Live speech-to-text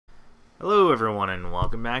Hello everyone and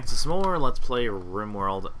welcome back to some more Let's Play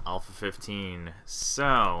Rimworld Alpha 15.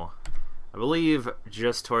 So, I believe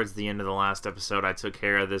just towards the end of the last episode I took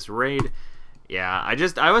care of this raid. Yeah,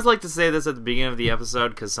 I always like to say this at the beginning of the episode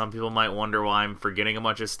because some people might wonder why I'm forgetting a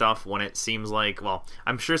bunch of stuff when it seems like, well,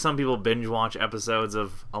 I'm sure some people binge watch episodes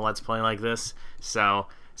of a Let's Play like this, so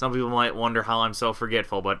some people might wonder how I'm so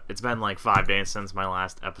forgetful, but it's been like 5 days since my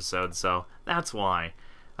last episode, so that's why.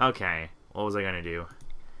 Okay, what was I gonna do?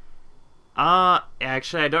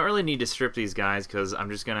 Actually, I don't really need to strip these guys because I'm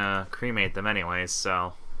just gonna cremate them anyways,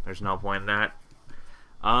 so there's no point in that.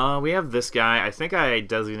 We have this guy. I think I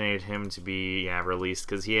designated him to be, released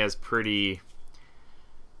because he has pretty...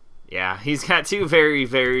 Yeah, he's got two very,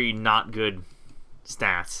 very not good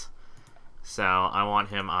stats. So, I want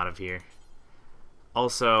him out of here.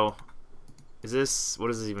 Also, what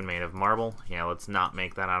is this even made of? Marble? Yeah, let's not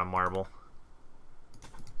make that out of marble.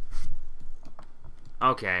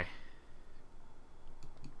 Okay.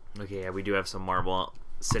 Okay, yeah, we do have some marble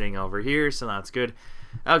sitting over here, so that's good.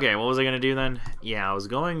 Okay, what was I going to do then? Yeah, I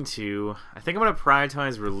think I'm going to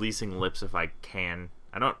prioritize releasing lips if I can.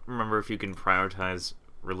 I don't remember if you can prioritize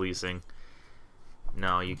releasing.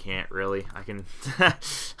 No, you can't really. I can...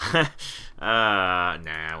 nah,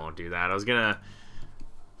 I won't do that.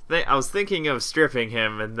 I was thinking of stripping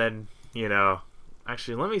him and then, you know...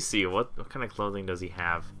 Actually, let me see. What kind of clothing does he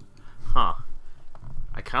have? Huh.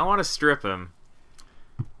 I kind of want to strip him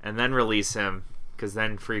and then release him, because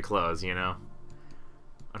then free clothes, you know?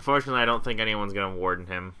 Unfortunately, I don't think anyone's going to warden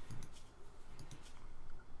him.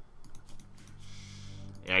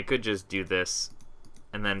 Yeah, I could just do this,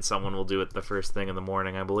 and then someone will do it the first thing in the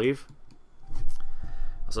morning, I believe.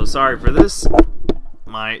 So sorry for this.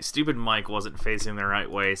 My stupid mic wasn't facing the right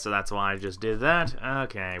way, so that's why I just did that.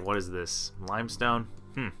 Okay, what is this? Limestone?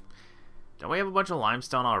 Don't we have a bunch of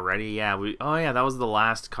limestone already? Yeah, oh yeah, that was the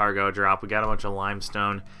last cargo drop. We got a bunch of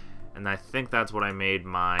limestone, and I think that's what I made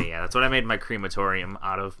that's what I made my crematorium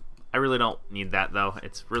out of. I really don't need that though.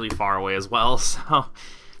 It's really far away as well, so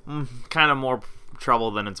kind of more trouble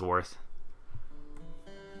than it's worth.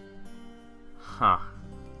 Huh.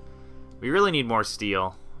 We really need more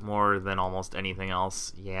steel, more than almost anything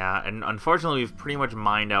else. Yeah, and unfortunately we've pretty much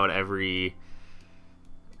mined out every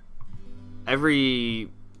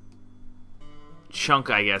chunk,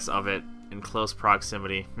 I guess, of it in close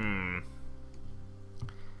proximity. I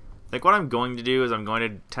think what I'm going to do is I'm going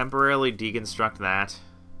to temporarily deconstruct that.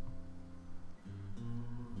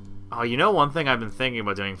 Oh, you know, one thing I've been thinking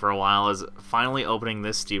about doing for a while is finally opening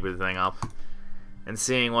this stupid thing up and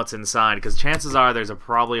seeing what's inside, because chances are there's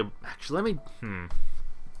actually, let me, You know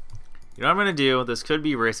what I'm going to do? This could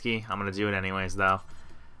be risky. I'm going to do it anyways, though.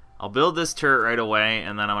 I'll build this turret right away,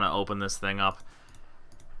 and then I'm going to open this thing up.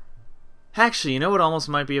 Actually, you know what almost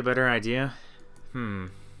might be a better idea? How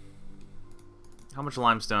much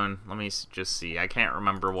limestone? Let me just see. I can't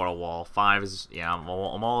remember what a wall. 5 is... Yeah, a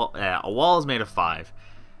wall is made of 5.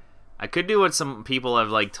 I could do what some people have,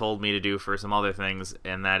 like, told me to do for some other things,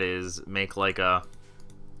 and that is make, like, a...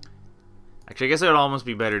 Actually, I guess it would almost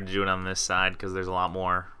be better to do it on this side, because there's a lot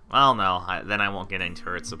more... Well, no. Then I won't get any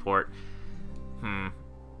turret support.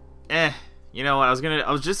 You know what,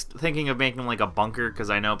 I was just thinking of making like a bunker, because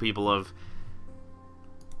I know people have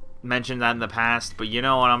mentioned that in the past, but you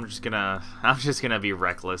know what, I'm just gonna be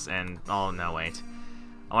reckless and, oh no, wait.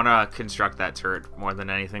 I wanna construct that turret more than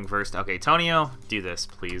anything first. Okay, Tonio, do this,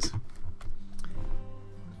 please.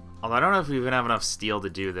 Although I don't know if we even have enough steel to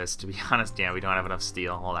do this, to be honest. Yeah, we don't have enough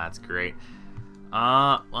steel. Well, that's great.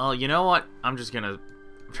 Well, you know what, I'm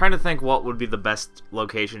trying to think what would be the best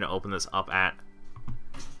location to open this up at.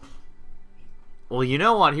 Well, you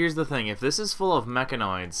know what? Here's the thing. If this is full of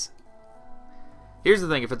mechanoids... Here's the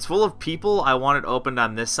thing. If it's full of people, I want it opened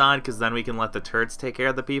on this side, because then we can let the turrets take care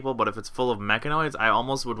of the people. But if it's full of mechanoids, I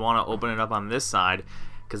almost would want to open it up on this side,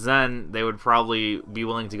 because then they would probably be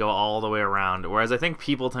willing to go all the way around. Whereas I think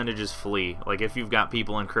people tend to just flee. Like, if you've got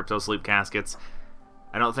people in crypto sleep caskets,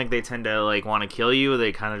 I don't think they tend to, like, want to kill you.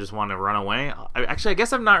 They kind of just want to run away. Actually, I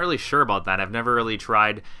guess I'm not really sure about that. I've never really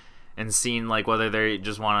tried... and seen like whether they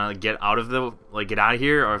just want to get out of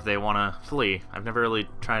here, or if they want to flee. I've never really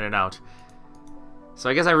tried it out, so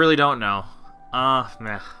I guess I really don't know.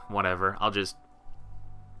 Whatever. I'll just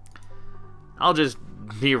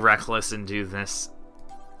be reckless and do this.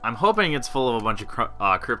 I'm hoping it's full of a bunch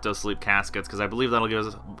of crypto sleep caskets, because I believe that'll give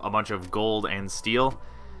us a bunch of gold and steel.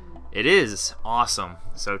 It is awesome.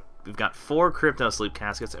 So we've got 4 crypto sleep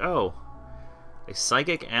caskets. Oh. A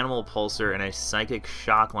psychic animal pulsar and a psychic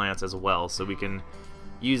shock lance as well, so we can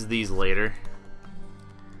use these later.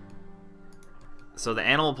 So the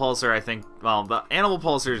animal pulsar, I think, well, the animal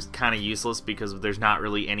pulsar is kind of useless because there's not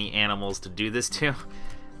really any animals to do this to.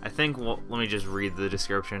 I think, well, let me just read the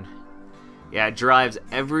description. Yeah, it drives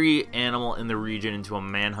every animal in the region into a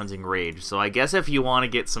man-hunting rage. So I guess if you want to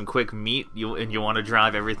get some quick meat and you want to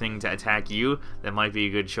drive everything to attack you, that might be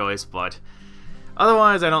a good choice, but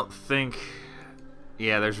otherwise I don't think...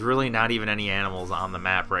 Yeah, there's really not even any animals on the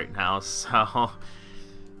map right now, so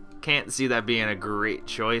can't see that being a great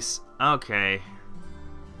choice. Okay.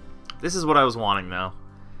 This is what I was wanting, though.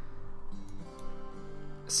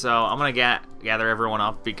 So I'm gonna gather everyone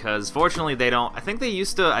up because fortunately they don't. I think they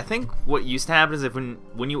used to. I think what used to happen is if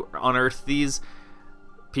when you unearth these,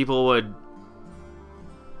 people would,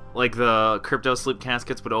 like, the crypto sleep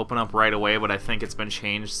caskets would open up right away. But I think it's been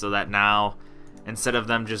changed so that now, instead of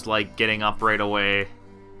them just like getting up right away,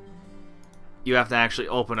 you have to actually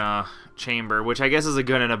open a chamber, which I guess is a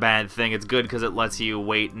good and a bad thing. It's good because it lets you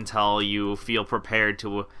wait until you feel prepared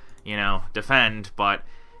to, you know, defend, but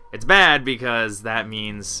it's bad because that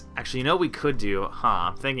means... Actually, you know what we could do?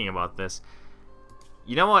 I'm thinking about this.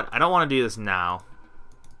 You know what? I don't want to do this now.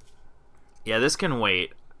 Yeah, this can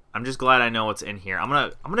wait. I'm just glad I know what's in here. I'm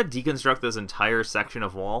gonna deconstruct this entire section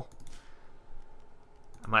of wall.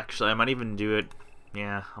 I might even do it...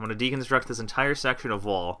 Yeah, I'm gonna deconstruct this entire section of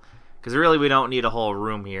wall. Because really, we don't need a whole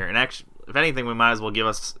room here. And actually, if anything, we might as well give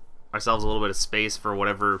ourselves a little bit of space for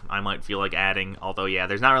whatever I might feel like adding. Although, yeah,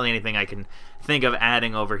 there's not really anything I can think of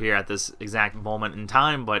adding over here at this exact moment in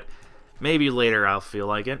time, but maybe later I'll feel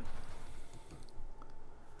like it.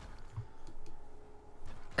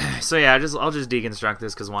 So yeah, I'll just deconstruct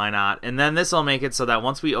this because why not? And then this will make it so that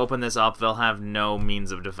once we open this up, they'll have no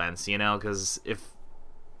means of defense, you know? Because if...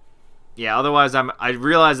 Yeah, otherwise I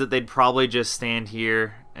realize that they'd probably just stand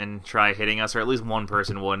here and try hitting us, or at least one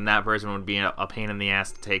person would, and that person would be a pain in the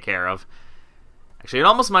ass to take care of. Actually, it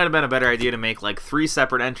almost might have been a better idea to make like 3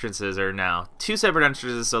 separate entrances, or now 2 separate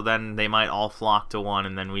entrances, so then they might all flock to one,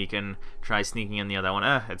 and then we can try sneaking in the other one.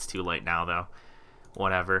 It's too late now, though.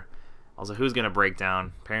 Whatever. Also, who's gonna break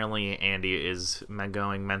down? Apparently, Andy is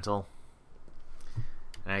going mental.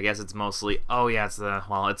 And I guess it's mostly... Oh, yeah, it's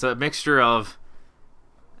a mixture of...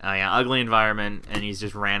 yeah, ugly environment, and he's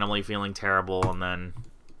just randomly feeling terrible, and then...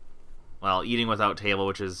 Well, eating without table,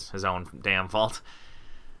 which is his own damn fault.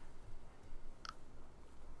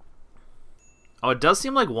 Oh, it does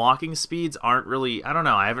seem like walking speeds aren't really... I don't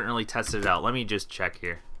know, I haven't really tested it out. Let me just check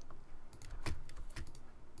here.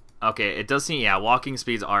 Okay, it does seem... Yeah, walking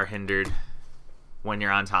speeds are hindered when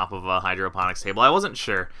you're on top of a hydroponics table. I wasn't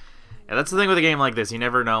sure. Yeah, that's the thing with a game like this. You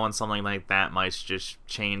never know when something like that might just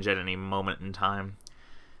change at any moment in time.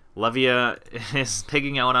 Levia is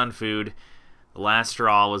pigging out on food. The last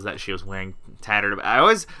straw was that she was wearing tattered... I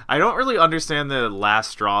don't really understand the last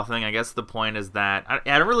straw thing. I guess the point is that...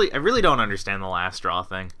 I really don't understand the last straw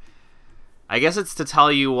thing. I guess it's to tell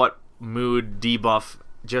you what mood debuff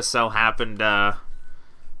just so happened to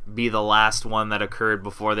be the last one that occurred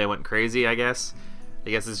before they went crazy, I guess.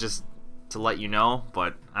 I guess it's just to let you know,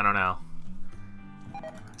 but I don't know.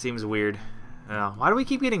 Seems weird. Why do we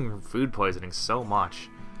keep getting food poisoning so much?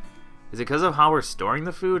 Is it because of how we're storing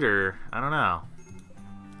the food, or... I don't know.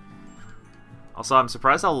 Also, I'm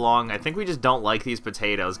surprised how long... I think we just don't like these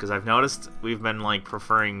potatoes, because I've noticed we've been, like,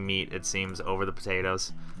 preferring meat, it seems, over the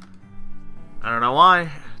potatoes. I don't know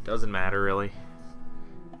why. Doesn't matter, really.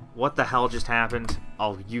 What the hell just happened?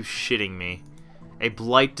 Oh, you shitting me. A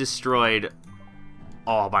blight destroyed...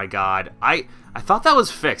 Oh, my God. I thought that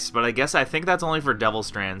was fixed, but I think that's only for Devil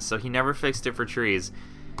Strands, so he never fixed it for trees.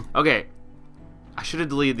 Okay. I should have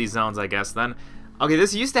deleted these zones, I guess, then. Okay,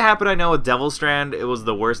 this used to happen, I know, with Devil Strand. It was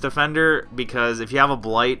the worst offender, because if you have a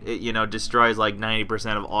Blight, it, you know, destroys like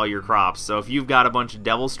 90% of all your crops. So if you've got a bunch of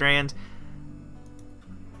Devil Strand,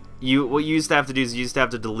 what you used to have to do is you used to have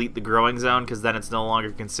to delete the growing zone, because then it's no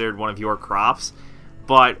longer considered one of your crops.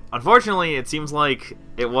 But, unfortunately, it seems like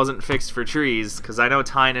it wasn't fixed for trees, because I know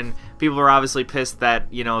Tynan, people are obviously pissed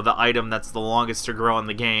that, you know, the item that's the longest to grow in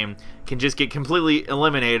the game can just get completely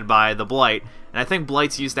eliminated by the Blight. And I think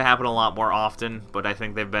Blights used to happen a lot more often, but I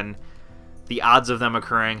think the odds of them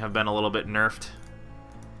occurring have been a little bit nerfed.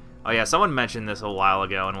 Oh yeah, someone mentioned this a while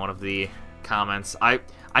ago in one of the comments. I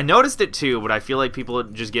noticed it too, but I feel like people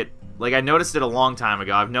just get, like, I noticed it a long time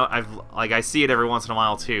ago. I see it every once in a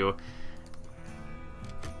while too.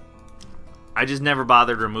 I just never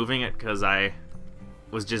bothered removing it because I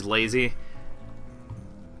was just lazy.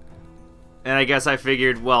 And I guess I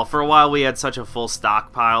figured, well, for a while we had such a full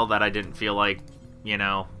stockpile that I didn't feel like, you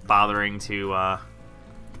know, bothering to,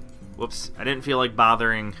 whoops. I didn't feel like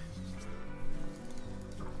bothering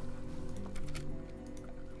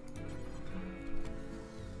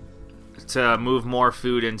to move more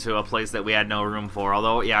food into a place that we had no room for.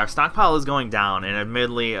 Although, yeah, our stockpile is going down, and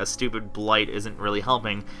admittedly, a stupid blight isn't really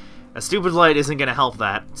helping. A stupid blight isn't going to help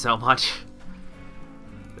that so much.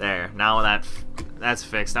 There, now that's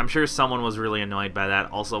fixed. I'm sure someone was really annoyed by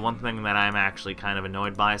that. Also, one thing that I'm actually kind of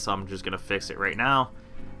annoyed by, so I'm just going to fix it right now,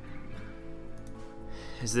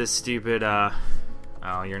 is this stupid, oh,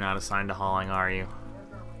 you're not assigned to hauling, are you?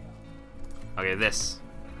 Okay, this.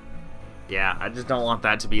 Yeah, I just don't want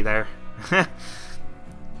that to be there.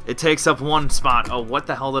 It takes up one spot. Oh, what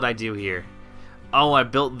the hell did I do here? Oh, I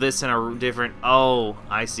built this in a different... Oh,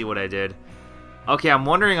 I see what I did. Okay, I'm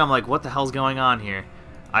wondering, I'm like, what the hell's going on here?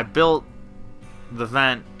 I built the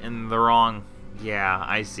vent in the wrong... Yeah,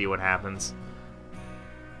 I see what happens.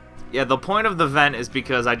 Yeah, the point of the vent is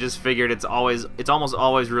because I just figured it's almost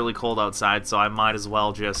always really cold outside, so I might as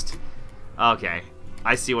well just... Okay,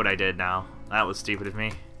 I see what I did now. That was stupid of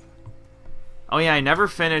me. Oh yeah, I never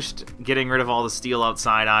finished getting rid of all the steel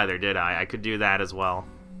outside either, did I? I could do that as well.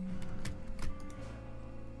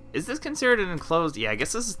 Is this considered an enclosed? Yeah, I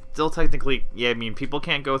guess this is still technically... Yeah, I mean, people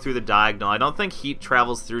can't go through the diagonal. I don't think heat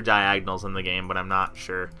travels through diagonals in the game, but I'm not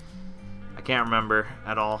sure. I can't remember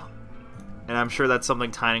at all. And I'm sure that's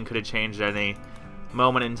something Tynan could have changed at any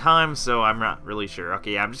moment in time, so I'm not really sure.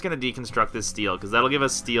 Okay, yeah, I'm just going to deconstruct this steel, because that'll give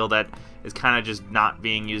us steel that is kind of just not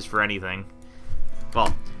being used for anything.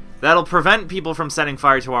 Well, that'll prevent people from setting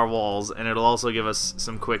fire to our walls, and it'll also give us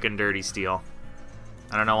some quick and dirty steel.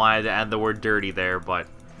 I don't know why I had to add the word dirty there, but...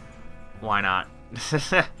 Why not?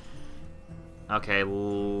 Okay,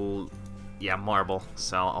 yeah, marble.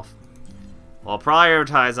 So I'll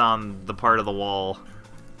prioritize on the part of the wall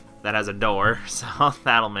that has a door, so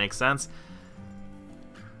that'll make sense.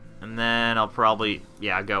 And then I'll probably,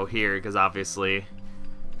 yeah, go here, because obviously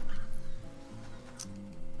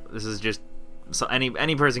this is just, so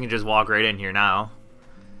any person can just walk right in here now.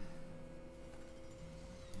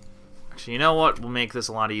 Actually, you know what? We'll make this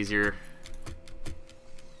a lot easier.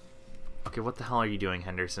 Okay, what the hell are you doing,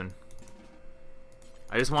 Henderson?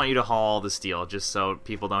 I just want you to haul the steel, just so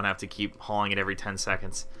people don't have to keep hauling it every 10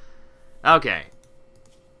 seconds. Okay.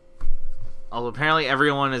 Although apparently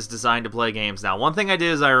everyone is designed to play games now. One thing I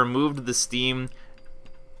did is I removed the Steam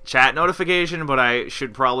chat notification, but I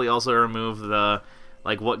should probably also remove the,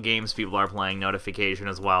 like, what games people are playing notification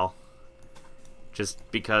as well. Just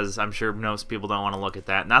because I'm sure most people don't want to look at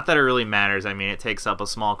that. Not that it really matters. I mean, it takes up a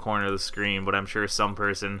small corner of the screen, but I'm sure some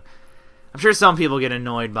people get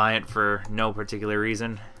annoyed by it for no particular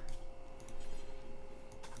reason.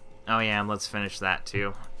 Oh yeah, and let's finish that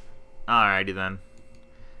too. Alrighty then.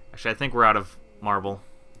 Actually, I think we're out of marble.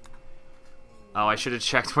 Oh, I should have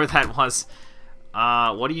checked where that was.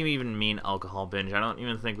 What do you even mean alcohol binge? I don't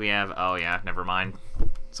even think we have... Oh yeah, never mind.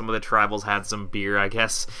 Some of the tribals had some beer, I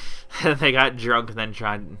guess. They got drunk and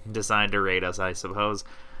then decided to raid us, I suppose.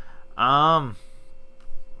 Trying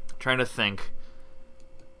to think.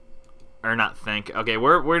 Or not think. Okay,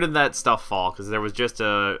 where did that stuff fall? Because there was just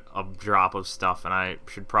a drop of stuff, and I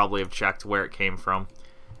should probably have checked where it came from.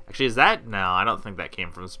 Actually, is that... No, I don't think that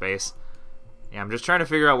came from space. Yeah, I'm just trying to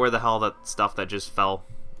figure out where the hell that stuff that just fell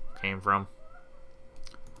came from.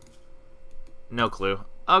 No clue.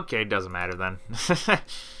 Okay, doesn't matter then. I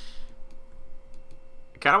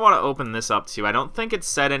kind of want to open this up too. I don't think it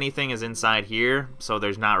said anything is inside here, so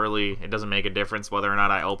there's not really... It doesn't make a difference whether or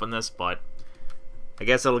not I open this, but... I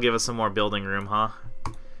guess it'll give us some more building room, huh?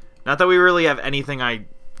 Not that we really have anything I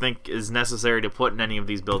think is necessary to put in any of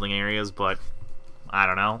these building areas, but I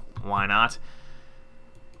don't know. Why not?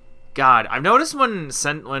 God, I've noticed when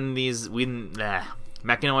these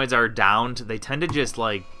mechanoids are downed, they tend to just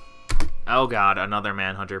like... Oh god, another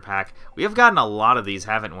Manhunter pack. We have gotten a lot of these,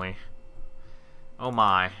 haven't we? Oh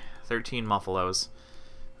my. 13 Muffalos.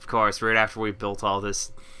 Of course, right after we built all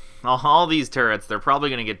this... All these turrets, they're probably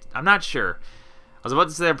going to get... I'm not sure. I was about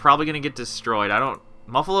to say they're probably going to get destroyed. I don't...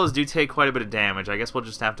 Muffalos do take quite a bit of damage. I guess we'll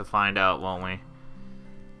just have to find out, won't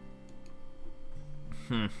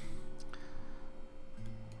we?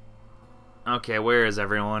 Okay, where is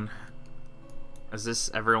everyone? Is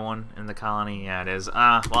this everyone in the colony? Yeah, it is.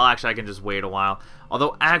 Well, actually, I can just wait a while.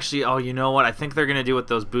 Although, actually, oh, you know what? I think they're going to do what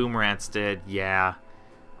those boom rats did. Yeah.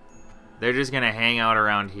 They're just going to hang out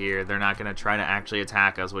around here. They're not going to try to actually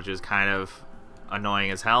attack us, which is kind of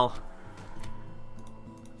annoying as hell.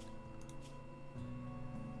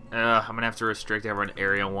 I'm going to have to restrict everyone to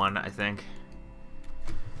Area 1, I think.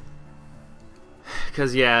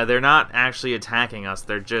 Because, yeah, they're not actually attacking us.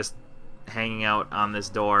 They're just hanging out on this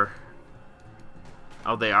door.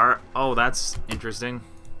 Oh, they are? Oh, that's interesting.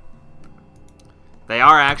 They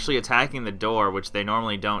are actually attacking the door, which they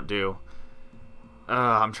normally don't do.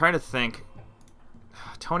 I'm trying to think.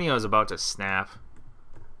 Tonio's about to snap.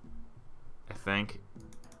 I think.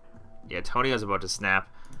 Yeah, Tonio's about to snap.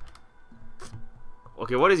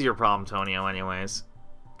 Okay, what is your problem, Tonio, anyways?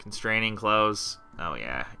 Constraining clothes. Oh,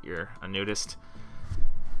 yeah, you're a nudist.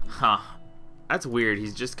 Huh. That's weird.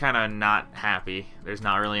 He's just kind of not happy. There's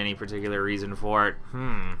not really any particular reason for it.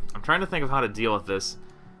 I'm trying to think of how to deal with this.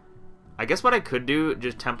 I guess what I could do,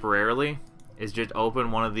 just temporarily, is just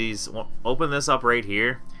open one of these, open this up right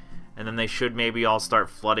here, and then they should maybe all start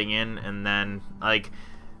flooding in, and then, like,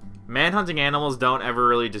 manhunting animals don't ever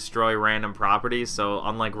really destroy random properties, so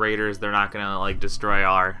unlike raiders, they're not gonna, like, destroy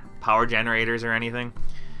our power generators or anything.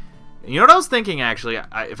 You know what I was thinking, actually?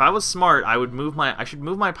 If I was smart, I should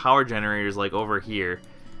move my power generators, like, over here,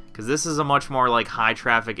 because this is a much more, like, high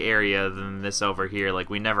traffic area than this over here. Like,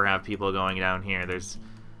 we never have people going down here.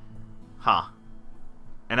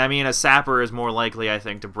 And I mean, a sapper is more likely, I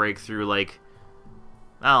think, to break through, like,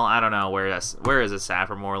 well, I don't know, where is a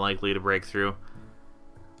sapper more likely to break through?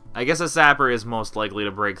 I guess a sapper is most likely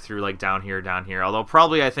to break through, like, down here, although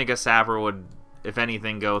probably I think a sapper would, if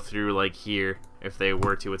anything, go through, like, here, if they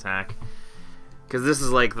were to attack. Because this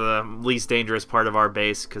is, like, the least dangerous part of our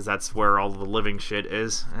base, because that's where all the living shit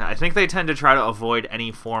is. I think they tend to try to avoid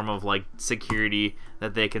any form of, like, security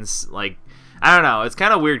that they can, like, I don't know, it's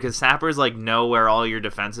kind of weird, because sappers, like, know where all your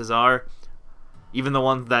defenses are, even the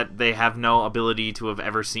ones that they have no ability to have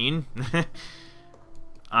ever seen.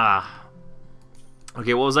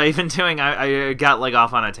 Okay, what was I even doing? I got, like,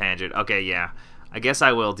 off on a tangent. Okay, yeah. I guess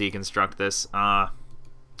I will deconstruct this.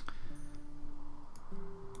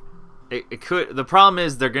 It could... The problem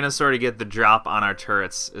is they're gonna sort of get the drop on our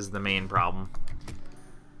turrets is the main problem.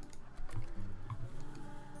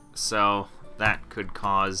 So, that could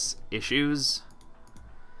cause issues.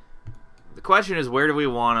 The question is, where do we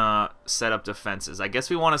want to set up defenses? I guess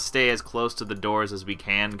we want to stay as close to the doors as we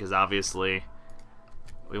can, because obviously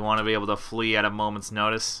we want to be able to flee at a moment's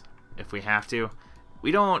notice if we have to.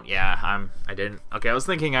 We don't... Yeah, I didn't. Okay, I was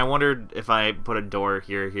thinking, I wondered if I put a door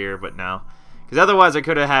here, but no. Because otherwise I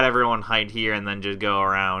could have had everyone hide here and then just go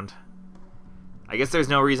around. I guess there's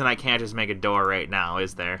no reason I can't just make a door right now,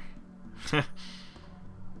 is there?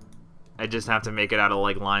 I just have to make it out of,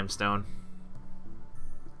 like, limestone.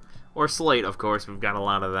 Or slate, of course. We've got a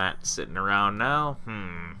lot of that sitting around now.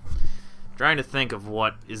 Trying to think of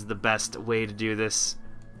what is the best way to do this.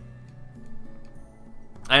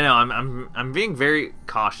 I know, I'm being very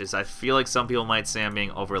cautious. I feel like some people might say I'm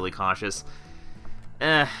being overly cautious.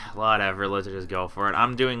 Whatever, let's just go for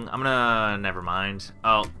it. Never mind.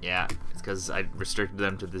 Oh, yeah, it's because I restricted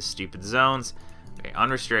them to the stupid zones. Okay,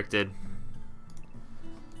 unrestricted.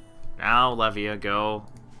 Now, Levia, go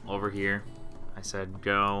over here. I said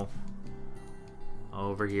go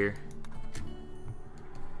over here.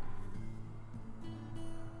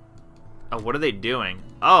 Oh, what are they doing?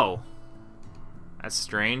 Oh! That's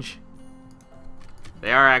strange.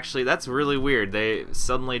 They are actually... That's really weird. They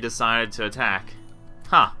suddenly decided to attack.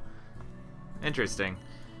 Huh. Interesting.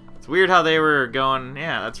 It's weird how they were going...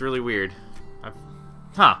 Yeah, that's really weird.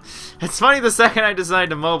 Huh. It's funny, the second I decide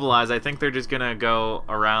to mobilize, I think they're just gonna go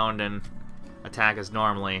around and attack us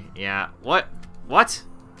normally. Yeah. What? What?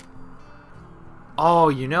 Oh,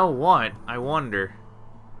 you know what? I wonder.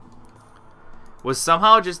 Was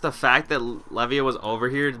somehow just the fact that Levia was over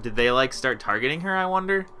here, did they, like, start targeting her, I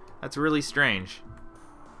wonder? That's really strange.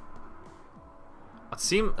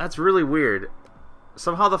 That's really weird.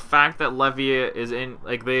 Somehow the fact that Levia is in,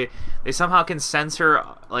 like, they somehow can sense her,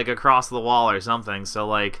 like, across the wall or something, so,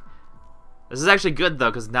 like, this is actually good, though,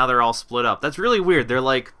 because now they're all split up. That's really weird. They're,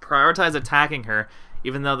 like, prioritize attacking her,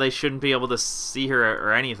 even though they shouldn't be able to see her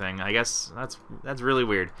or anything. I guess that's really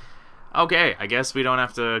weird. Okay, I guess we don't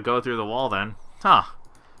have to go through the wall then. Huh.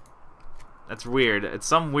 That's weird. It's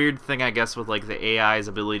some weird thing, I guess, with, like, the AI's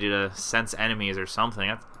ability to sense enemies or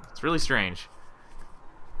something. It's really strange.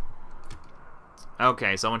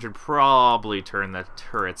 Okay, someone should probably turn the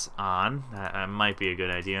turrets on. That might be a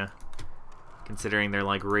good idea, considering they're,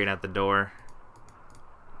 like, right at the door.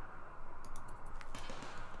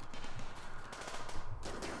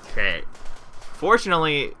 Okay.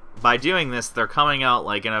 Fortunately, by doing this, they're coming out,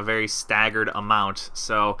 like, in a very staggered amount,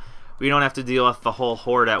 so we don't have to deal with the whole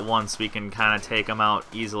horde at once. We can kind of take them out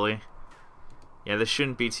easily. Yeah, this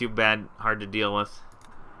shouldn't be too hard to deal with.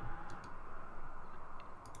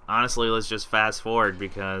 Honestly, let's just fast forward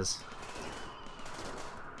because...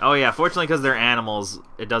 Oh yeah, fortunately because they're animals,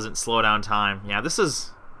 it doesn't slow down time. Yeah, this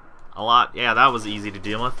is a lot... Yeah, that was easy to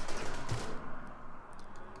deal with.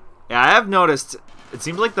 Yeah, I have noticed... It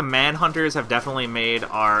seems like the Manhunters have definitely made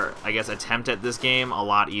our, I guess, attempt at this game a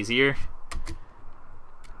lot easier.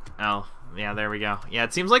 Oh, Yeah, there we go. Yeah,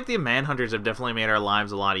 it seems like the manhunters have definitely made our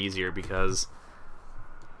lives a lot easier because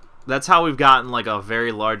that's how we've gotten like a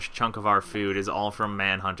very large chunk of our food is all from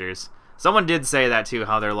manhunters. Someone did say that too,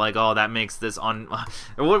 how they're like, oh, that makes this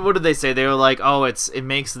what did they say? They were like, oh, it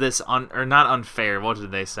makes this or not unfair. What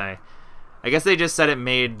did they say? I guess they just said it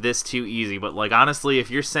made this too easy, but like honestly, if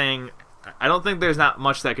you're saying, I don't think there's not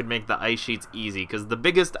much that could make the ice sheets easy, because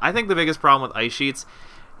I think the biggest problem with ice sheets,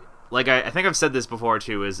 like I think I've said this before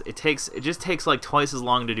too, is it just takes like twice as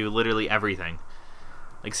long to do literally everything.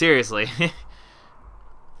 Like seriously.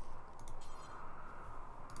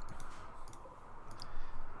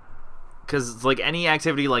 Because like any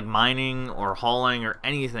activity like mining or hauling or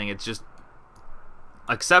anything, it's just,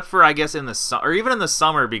 except for I guess in the or even in the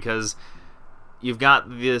summer, because you've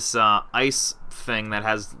got this ice thing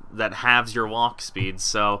that halves your walk speeds.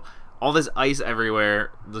 So all this ice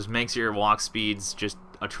everywhere just makes your walk speeds just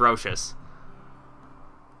atrocious.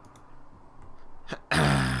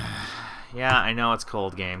 Yeah, I know it's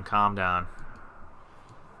cold, game. Calm down.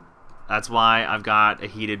 That's why I've got a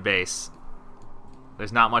heated base.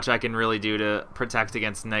 There's not much I can really do to protect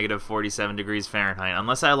against negative 47 degrees Fahrenheit.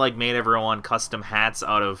 Unless I like made everyone custom hats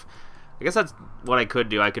out of... I guess that's what I could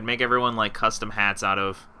do. I could make everyone like custom hats out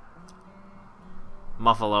of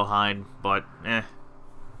buffalo hide, but eh.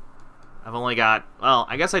 I've only got... Well,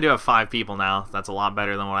 I guess I do have 5 people now. That's a lot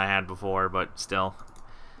better than what I had before, but still.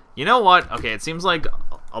 You know what? Okay, it seems like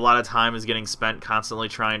a lot of time is getting spent constantly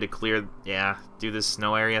trying to clear... Yeah, do this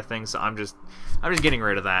snow area thing, so I'm just getting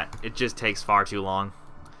rid of that. It just takes far too long.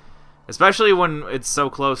 Especially when it's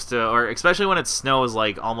so close to... Or especially when it snows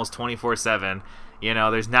like almost 24/7. You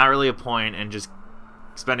know, there's not really a point in just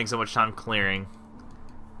spending so much time clearing.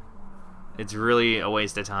 It's really a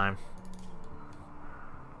waste of time.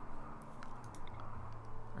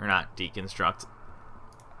 Or not, deconstruct.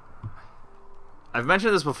 I've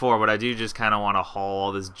mentioned this before, but I do just kind of want to haul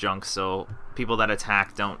all this junk so people that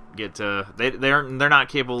attack don't get to... They're not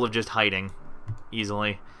capable of just hiding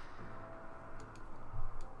easily.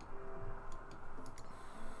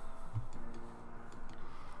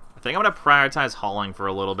 I think I'm going to prioritize hauling for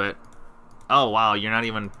a little bit. Oh, wow, you're not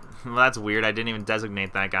even... Well, that's weird. I didn't even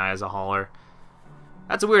designate that guy as a hauler.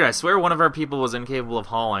 That's weird. I swear one of our people was incapable of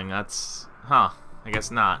hauling. That's... Huh. I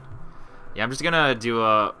guess not. Yeah, I'm just going to do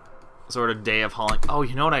a sort of day of hauling. Oh,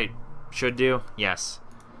 you know what I should do? Yes.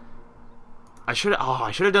 I should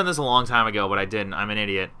have done this a long time ago, but I didn't. I'm an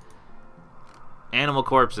idiot. Animal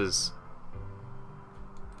corpses.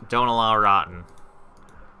 Don't allow rotten.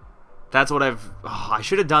 That's what I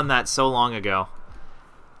should have done that so long ago.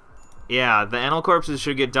 Yeah, the animal corpses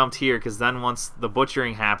should get dumped here, because then once the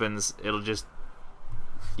butchering happens, it'll just...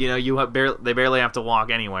 You know, they barely have to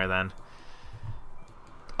walk anywhere then.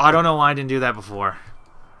 I don't know why I didn't do that before.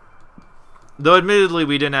 Though admittedly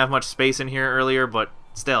we didn't have much space in here earlier, but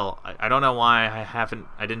still, I don't know why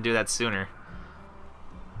I didn't do that sooner.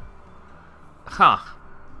 Huh.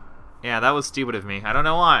 Yeah, that was stupid of me. I don't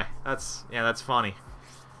know why. That's funny.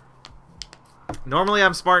 Normally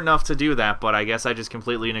I'm smart enough to do that, but I guess I just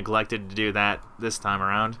completely neglected to do that this time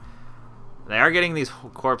around. They are getting these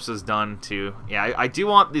corpses done too. Yeah, I do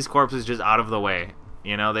want these corpses just out of the way.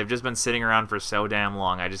 You know, they've just been sitting around for so damn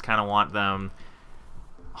long. I just kind of want them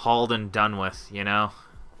hauled and done with, you know?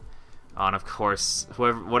 Oh, and of course,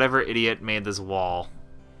 whatever idiot made this wall.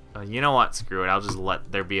 You know what? Screw it. I'll just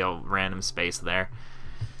let there be a random space there.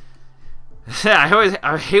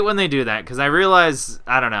 I hate when they do that, because I realize,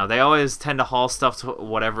 I don't know, they always tend to haul stuff to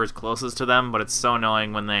whatever is closest to them, but it's so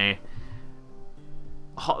annoying when they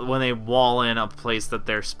wall in a place that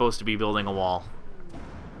they're supposed to be building a wall.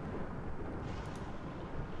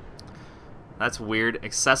 That's weird.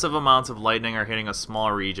 Excessive amounts of lightning are hitting a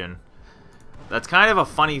small region. That's kind of a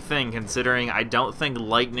funny thing, considering I don't think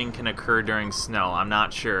lightning can occur during snow. I'm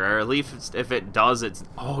not sure. Or at least if it does, it's...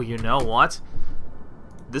 Oh, you know what?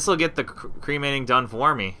 This'll get the cremating done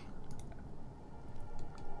for me.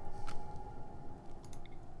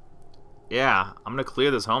 Yeah, I'm gonna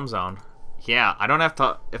clear this home zone. Yeah, I don't have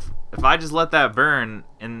to... If I just let that burn,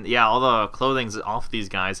 and yeah, all the clothing's off these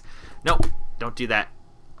guys. No, don't do that.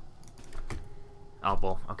 Oh,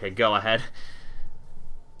 well, okay, go ahead.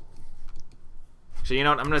 So, you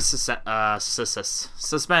know what, I'm going to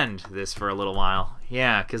suspend this for a little while.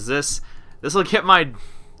 Yeah, because this'll get my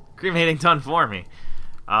cremating done for me.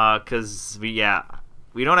 Because, we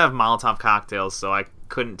don't have Molotov cocktails, so I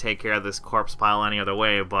couldn't take care of this corpse pile any other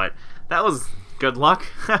way, but that was good luck.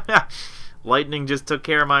 Lightning just took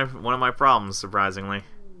care of one of my problems, surprisingly.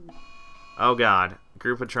 Oh, God.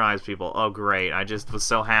 Group of tribes people. Oh, great. I just was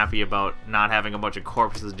so happy about not having a bunch of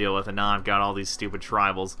corpses to deal with, and now I've got all these stupid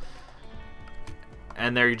tribals.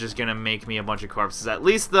 and they're just gonna make me a bunch of corpses. At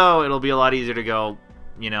least, though, it'll be a lot easier to go,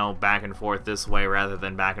 you know, back and forth this way rather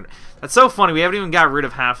than back and... That's so funny, we haven't even got rid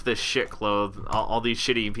of half this shit all these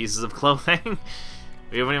shitty pieces of clothing.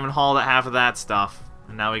 We haven't even hauled at half of that stuff.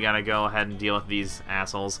 And now we gotta go ahead and deal with these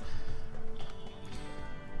assholes.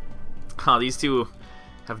 Oh, these two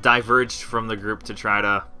have diverged from the group to try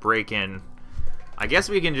to break in. I guess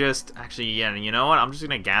we can just... Actually, yeah, you know what? I'm just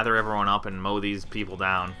gonna gather everyone up and mow these people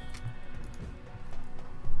down.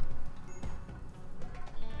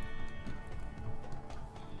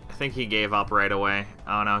 I think he gave up right away.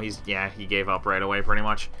 Oh no, he gave up right away pretty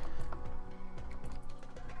much.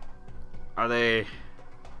 Are they...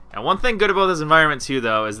 Now, one thing good about this environment too,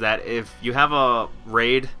 though, is that if you have a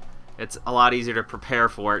raid, it's a lot easier to prepare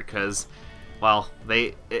for it, because, well,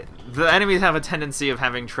 the enemies have a tendency of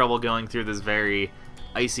having trouble going through this very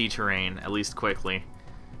icy terrain, at least quickly.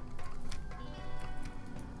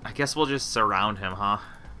 I guess we'll just surround him, huh?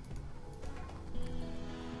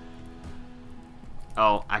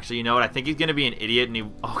 Oh, actually, you know what? I think he's gonna be an idiot, and he...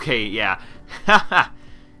 Okay, yeah.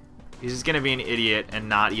 He's just gonna be an idiot and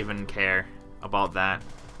not even care about that.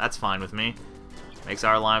 That's fine with me. Makes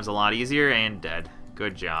our lives a lot easier and dead.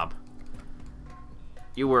 Good job.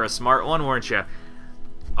 You were a smart one, weren't you?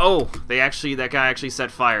 Oh, that guy actually set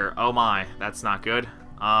fire. Oh my, that's not good.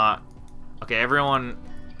 Okay, everyone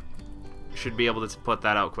should be able to put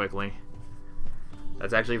that out quickly.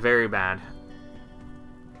 That's actually very bad.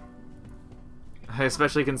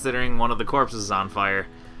 Especially considering one of the corpses is on fire.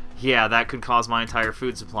 Yeah, that could cause my entire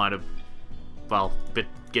food supply to, well,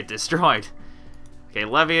 get destroyed. Okay,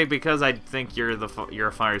 Levy, because I think you're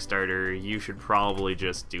a fire starter, you should probably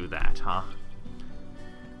just do that, huh?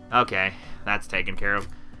 Okay, that's taken care of.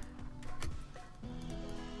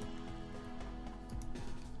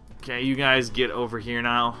 Okay, you guys get over here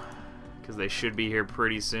now, because they should be here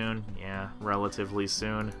pretty soon. Yeah, relatively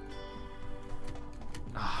soon.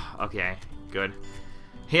 Okay, good.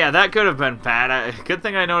 Yeah, that could have been bad. Good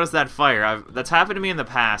thing I noticed that fire. That's happened to me in the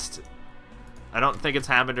past. I don't think it's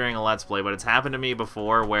happened during a Let's Play, but it's happened to me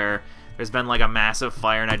before where there's been like a massive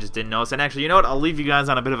fire and I just didn't notice. And actually, you know what? I'll leave you guys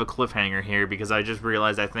on a bit of a cliffhanger here because I just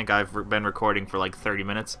realized I think I've been recording for like 30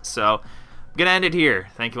 minutes. So I'm going to end it here.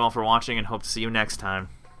 Thank you all for watching and hope to see you next time.